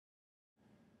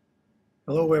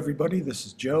Hello everybody, this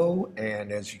is Joe,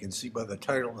 and as you can see by the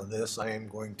title of this, I am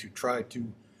going to try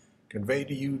to convey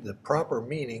to you the proper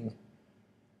meaning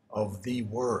of the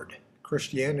word.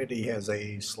 Christianity has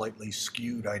a slightly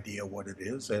skewed idea what it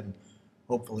is, and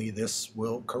hopefully this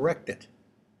will correct it.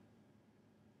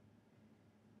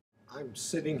 I'm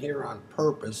sitting here on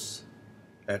purpose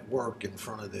at work in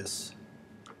front of this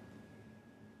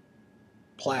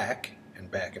plaque in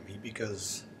back of me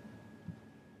because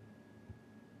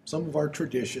some of our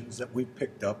traditions that we've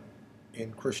picked up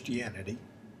in Christianity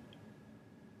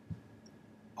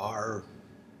are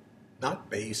not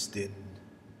based in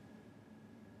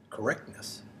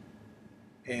correctness.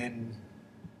 And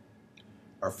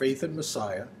our faith in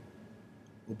Messiah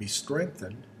will be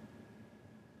strengthened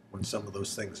when some of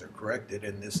those things are corrected,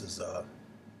 and this is a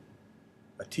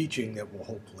teaching that will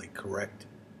hopefully correct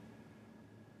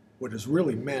what is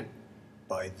really meant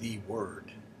by the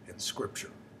word in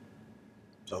Scripture.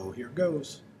 So here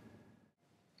goes.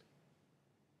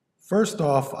 First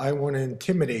off, I want to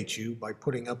intimidate you by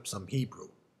putting up some Hebrew.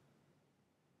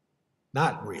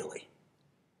 Not really.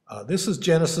 This is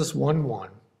Genesis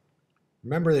 1:1.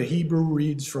 Remember that Hebrew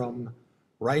reads from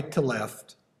right to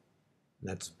left.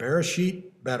 That's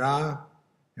Bereshit bara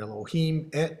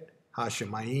Elohim et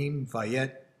hashemayim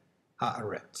vayet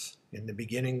haaretz. In the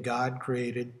beginning, God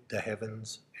created the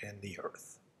heavens and the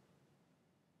earth.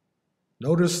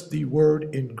 Notice the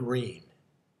word in green.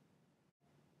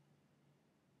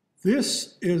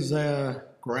 This is a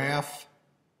graph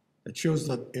that shows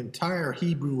the entire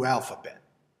Hebrew alphabet.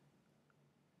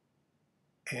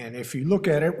 And if you look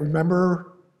at it,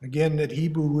 remember again that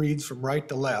Hebrew reads from right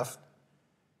to left.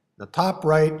 The top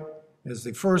right is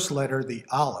the first letter, the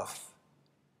Aleph,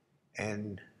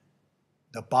 and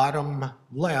the bottom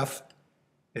left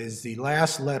is the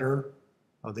last letter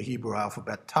of the Hebrew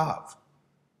alphabet, Tav,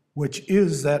 which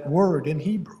is that word in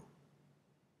Hebrew.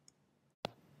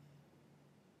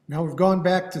 Now we've gone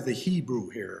back to the Hebrew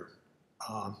here.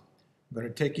 I'm going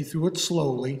to take you through it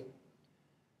slowly.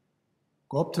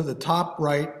 Go up to the top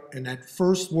right, and that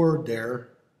first word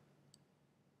there,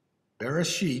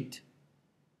 Bereshit,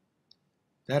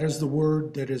 that is the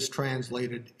word that is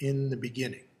translated in the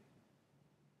beginning.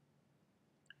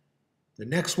 The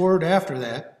next word after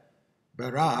that,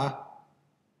 bara,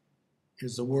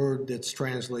 is the word that's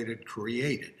translated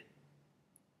created.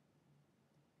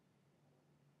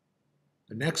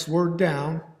 The next word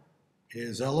down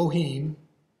is Elohim,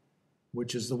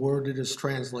 which is the word that is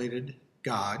translated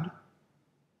God.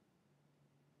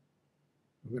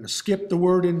 We're going to skip the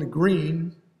word in the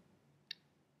green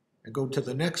and go to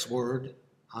the next word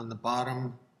on the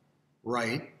bottom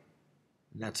right,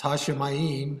 and that's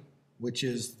Hashemayim, which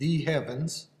is the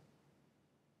heavens.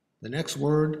 The next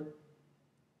word,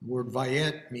 the word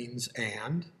vayet, means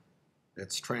and.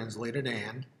 That's translated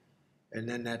and. And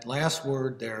then that last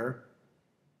word there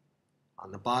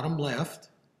on the bottom left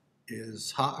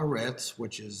is haaretz,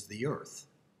 which is the earth.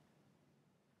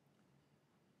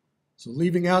 So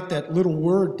leaving out that little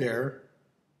word there,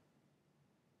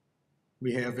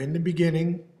 we have in the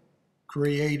beginning,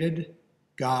 created,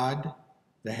 God,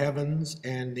 the heavens,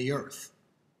 and the earth,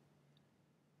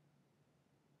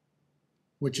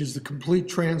 which is the complete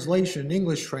translation,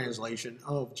 English translation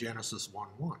of Genesis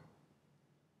 1:1.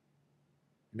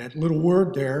 And that little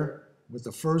word there with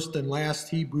the first and last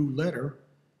Hebrew letter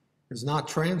is not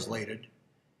translated,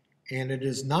 and it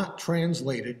is not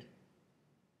translated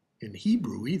in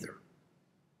Hebrew either.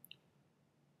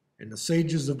 And the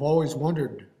sages have always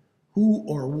wondered who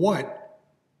or what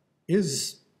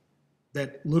is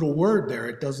that little word there.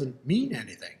 It doesn't mean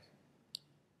anything.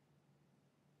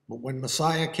 But when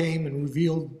Messiah came and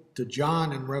revealed to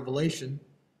John in Revelation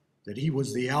that he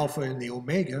was the Alpha and the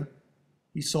Omega,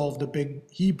 he solved a big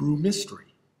Hebrew mystery.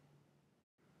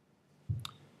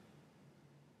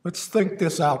 Let's think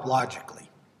this out logically.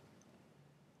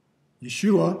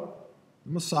 Yeshua,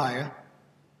 the Messiah,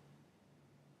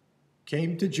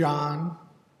 came to John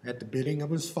at the bidding of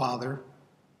his father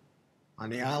on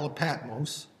the Isle of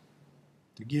Patmos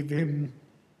to give him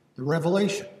the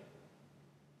revelation.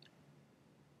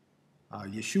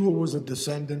 Yeshua was a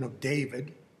descendant of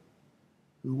David,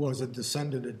 who was a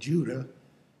descendant of Judah.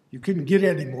 You couldn't get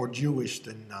any more Jewish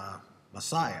than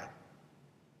Messiah.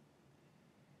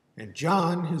 And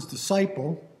John, his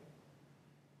disciple,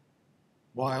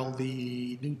 while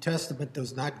the New Testament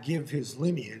does not give his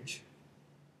lineage,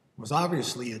 was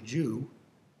obviously a Jew,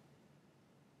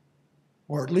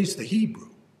 or at least a Hebrew.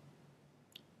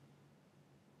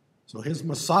 So his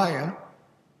Messiah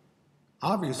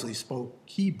obviously spoke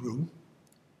Hebrew,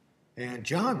 and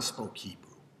John spoke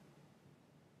Hebrew.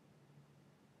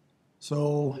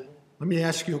 So let me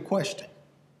ask you a question.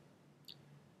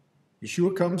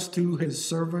 Yeshua comes to his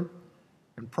servant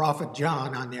and prophet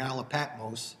John on the Isle of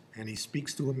Patmos, and he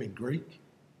speaks to him in Greek?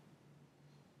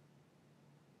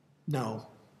 No.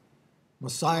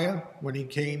 Messiah, when he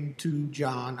came to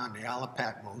John on the Isle of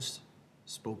Patmos,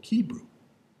 spoke Hebrew.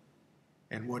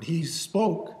 And what he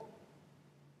spoke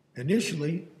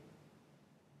initially,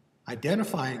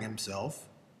 identifying himself,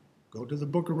 go to the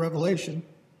book of Revelation,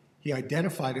 he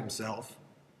identified himself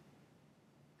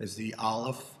as the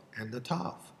Aleph and the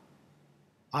Tav.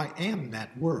 I am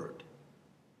that word,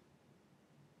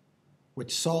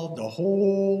 which solved the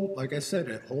whole, like I said,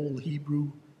 a whole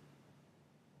Hebrew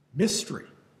mystery.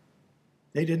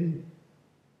 The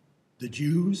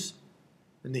Jews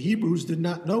and the Hebrews did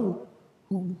not know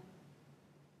who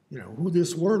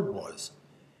this word was.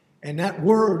 And that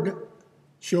word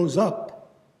shows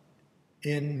up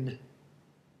in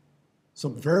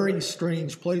some very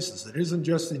strange places. It isn't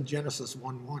just in Genesis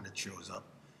 1:1 it shows up.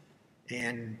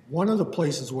 And one of the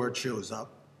places where it shows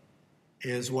up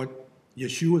is what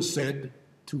Yeshua said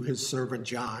to his servant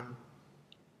John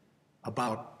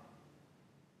about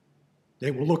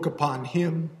they will look upon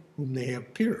him whom they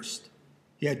have pierced.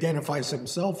 He identifies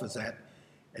himself as that.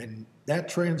 And that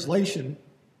translation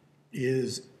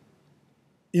is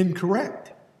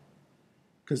incorrect,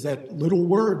 because that little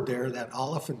word there, that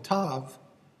Aleph and Tav,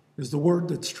 is the word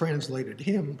that's translated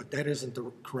him, but that isn't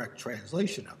the correct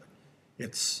translation of it.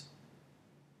 It's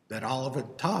that Aleph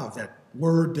and Tav, that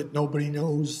word that nobody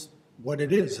knows what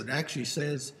it is. It actually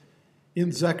says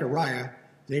in Zechariah,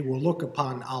 they will look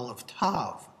upon Aleph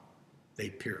Tav they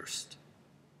pierced.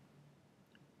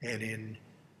 And in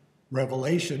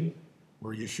Revelation,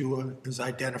 where Yeshua is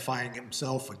identifying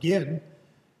himself again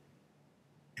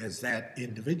as that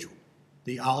individual,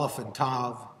 the Aleph and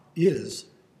Tav is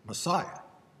Messiah.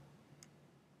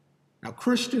 Now,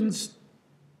 Christians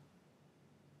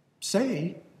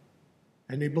say,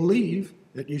 and they believe,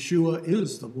 that Yeshua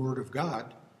is the Word of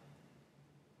God,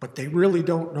 but they really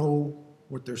don't know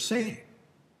what they're saying,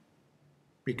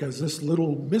 because this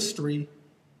little mystery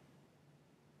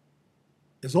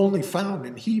is only found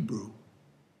in Hebrew,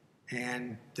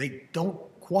 and they don't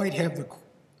quite have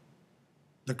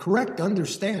the correct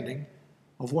understanding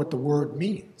of what the word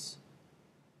means.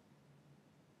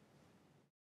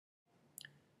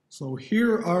 So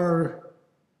here are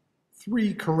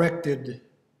 3 corrected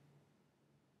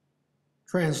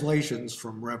translations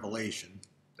from Revelation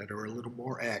that are a little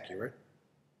more accurate,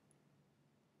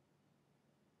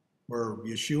 where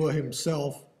Yeshua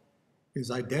himself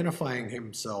is identifying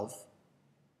himself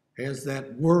as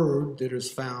that word that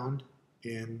is found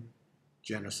in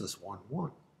Genesis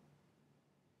 1:1.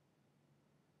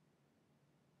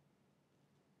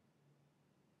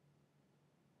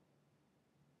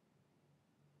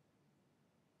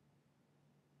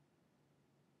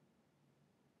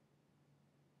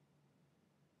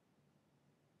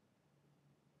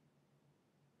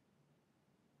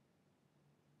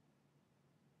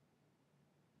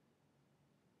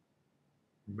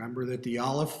 Remember that the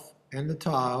Aleph and the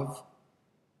Tav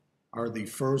are the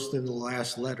first and the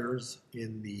last letters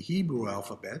in the Hebrew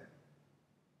alphabet.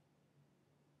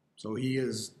 So he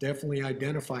is definitely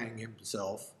identifying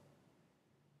himself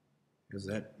as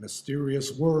that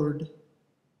mysterious word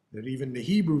that even the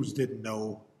Hebrews didn't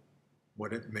know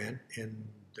what it meant in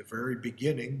the very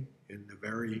beginning, in the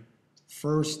very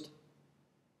first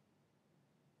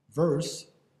verse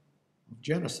of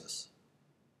Genesis.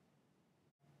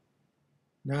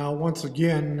 Now, once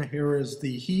again, here is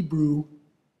the Hebrew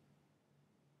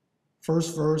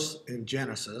first verse in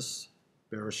Genesis.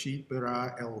 Bereshit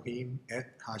bara Elohim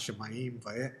et hashamayim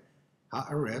va'et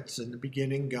haaretz. In the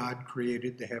beginning, God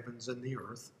created the heavens and the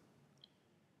earth.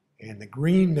 And the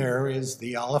green there is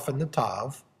the Aleph and the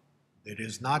Tav. It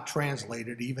is not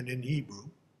translated even in Hebrew.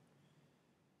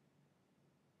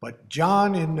 But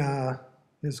John in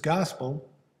his gospel,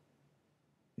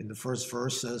 in the first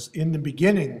verse, says, in the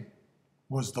beginning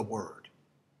was the Word.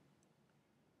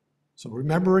 So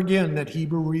remember again that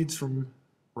Hebrew reads from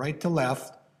right to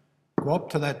left. Go up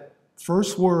to that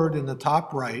first word in the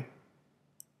top right,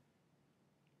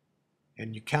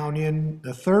 and you count in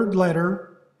the 3rd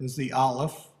letter is the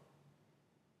Aleph,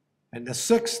 and the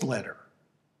 6th letter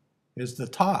is the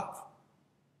Tav.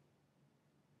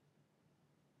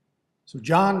 So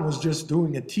John was just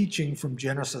doing a teaching from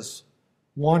Genesis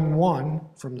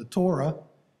 1:1 from the Torah.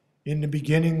 In the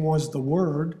beginning was the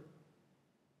Word.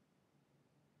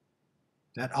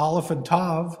 That Aleph and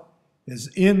Tav is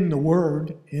in the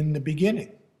Word in the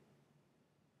beginning.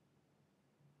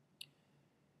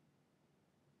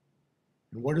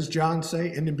 And what does John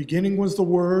say? In the beginning was the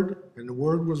Word, and the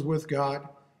Word was with God,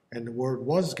 and the Word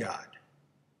was God.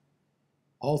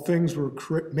 All things were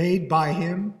made by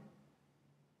him.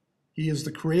 He is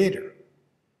the creator.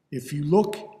 If you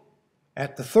look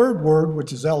at the third word,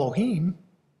 which is Elohim,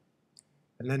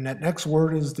 and then that next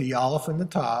word is the Aleph and the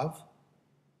Tav,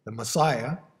 the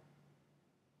Messiah.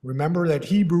 Remember that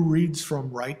Hebrew reads from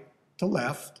right to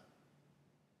left.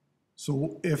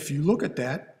 So if you look at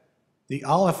that, the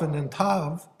Aleph and the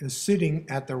Tav is sitting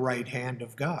at the right hand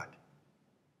of God.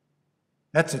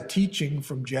 That's a teaching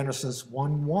from Genesis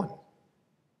 1:1.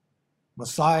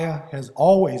 Messiah has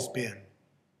always been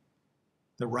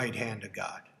the right hand of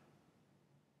God.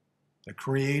 The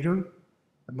Creator,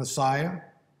 the Messiah.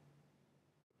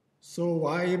 So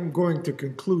I am going to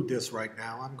conclude this right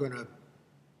now. I'm going to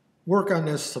work on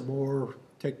this some more,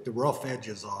 take the rough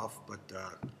edges off, but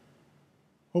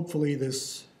hopefully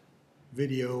this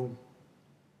video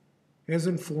has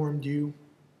informed you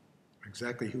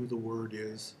exactly who the Word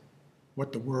is,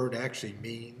 what the Word actually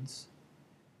means.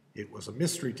 It was a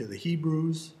mystery to the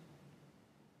Hebrews,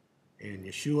 and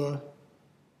Yeshua,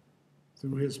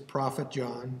 through his prophet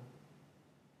John,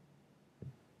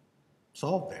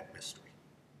 solved that mystery.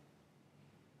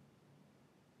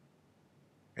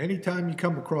 Anytime you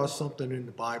come across something in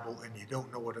the Bible and you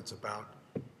don't know what it's about,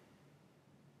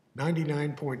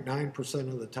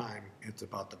 99.9% of the time, it's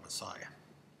about the Messiah.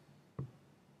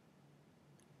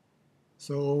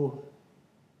 So,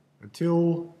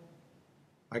 until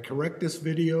I correct this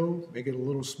video, make it a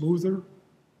little smoother,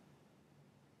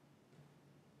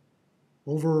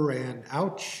 over and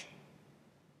ouch,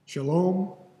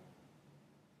 shalom,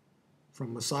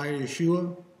 from Messiah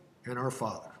Yeshua and our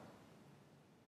Father.